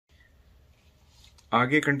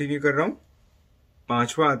आगे कंटिन्यू कर रहा हूं।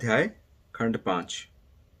 5वां अध्याय खंड 5।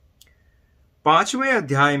 5वें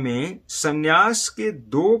अध्याय में संन्यास के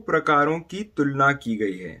 2 प्रकारों की तुलना की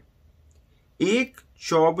गई है। एक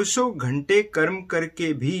 24 घंटे कर्म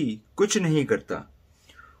करके भी कुछ नहीं करता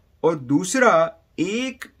और दूसरा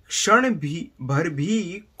एक क्षण भर भी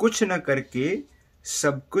कुछ न करके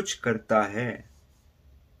सब कुछ करता है।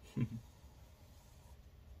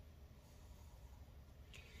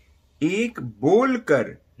 एक बोलकर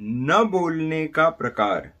न बोलने का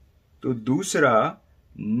प्रकार तो दूसरा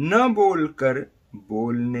न बोलकर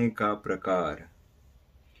बोलने का प्रकार।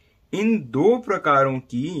 इन 2 प्रकारों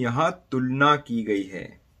की यहां तुलना की गई है।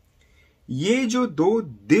 ये जो 2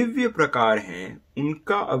 दिव्य प्रकार हैं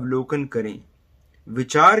उनका अवलोकन करें,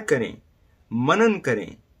 विचार करें, मनन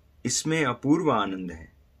करें। इसमें अपूर्व आनंद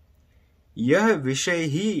है। यह विषय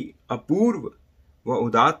ही अपूर्व व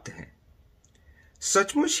उदात्त है।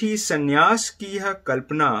 सचमुच ही संन्यास की यह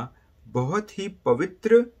कल्पना बहुत ही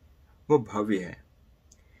पवित्र व भव्य है।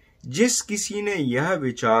 जिस किसी ने यह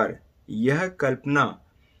विचार, यह कल्पना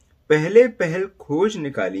पहल खोज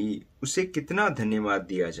निकाली, उसे कितना धन्यवाद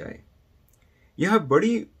दिया जाए। यह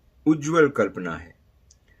बड़ी उज्जवल कल्पना है।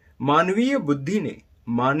 मानवीय बुद्धि ने,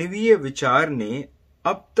 मानवीय विचार ने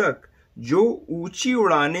अब तक जो ऊंची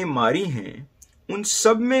उड़ानें मारी हैं, उन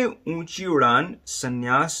सब में ऊंची उड़ान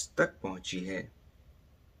संन्यास तक पहुंची है।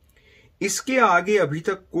 इसके आगे अभी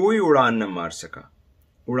तक कोई उड़ान न मार सका।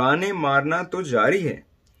 उड़ानें मारना तो जारी है,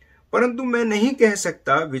 परंतु मैं नहीं कह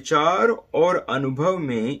सकता विचार और अनुभव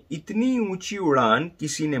में इतनी ऊंची उड़ान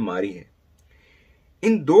किसी ने मारी है।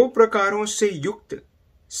 इन 2 प्रकारों से युक्त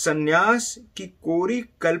संन्यास की कोरी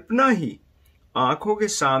कल्पना ही आंखों के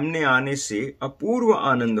सामने आने से अपूर्व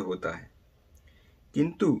आनंद होता है,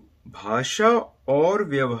 किंतु भाषा और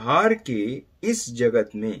व्यवहार के इस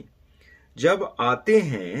जगत में जब आते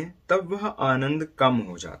हैं तब वह आनंद कम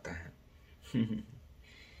हो जाता है।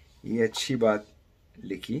 ये अच्छी बात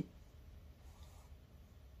लिखी।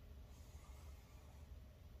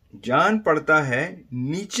 जान पड़ता है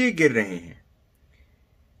नीचे गिर रहे हैं।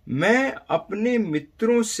 मैं अपने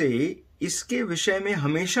मित्रों से इसके विषय में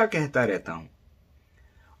हमेशा कहता रहता हूं।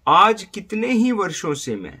 आज कितने ही वर्षों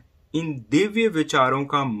से मैं इन दिव्य विचारों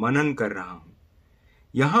का मनन कर रहा हूं।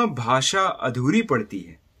 यहां भाषा अधूरी पड़ती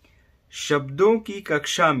है। शब्दों की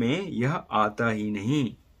कक्षा में यह आता ही नहीं।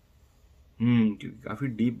 क्योंकि काफी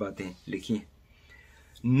डीप बातें लिखी हैं।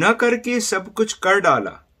 न करके सब कुछ कर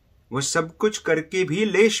डाला, वह सब कुछ करके भी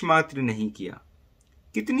लेश मात्र नहीं किया।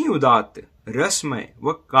 कितनी उदात्त, रसमय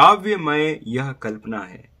व काव्यमय यह कल्पना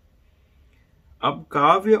है। अब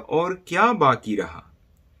काव्य और क्या बाकी रहा।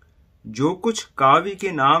 जो कुछ काव्य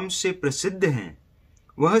के नाम से प्रसिद्ध हैं,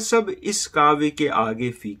 वह सब इस काव्य के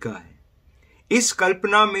आगे फीका है। इस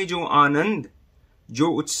कल्पना में जो आनंद, जो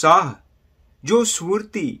उत्साह, जो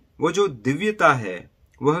स्फूर्ति व जो दिव्यता है,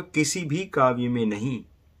 वह किसी भी काव्य में नहीं।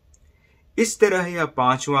 इस तरह यह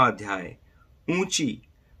 5वां अध्याय ऊंची,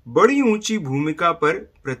 बड़ी ऊंची भूमिका पर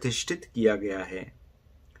प्रतिष्ठित किया गया है।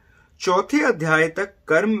 4थे अध्याय तक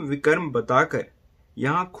कर्म विकर्म बताकर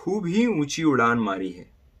यहां खूब ही ऊंची उड़ान मारी है।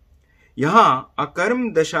 यहां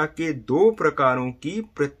अकर्म दशा के 2 प्रकारों की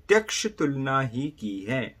प्रत्यक्ष तुलना ही की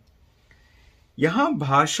है। यहां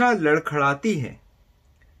भाषा लड़खड़ाती है।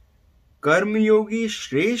 कर्मयोगी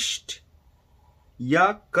श्रेष्ठ या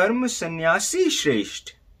कर्म सन्यासी श्रेष्ठ।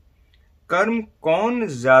 कर्म कौन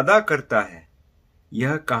ज्यादा करता है,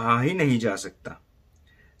 यह कहा ही नहीं जा सकता।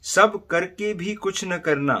 सब करके भी कुछ न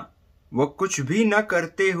करना व कुछ भी न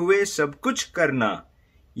करते हुए सब कुछ करना,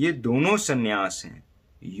 ये दोनों सन्यास हैं,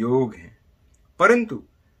 योग हैं। परंतु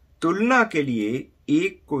तुलना के लिए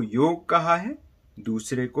एक को योग कहा है,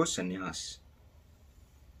 दूसरे को सन्यास।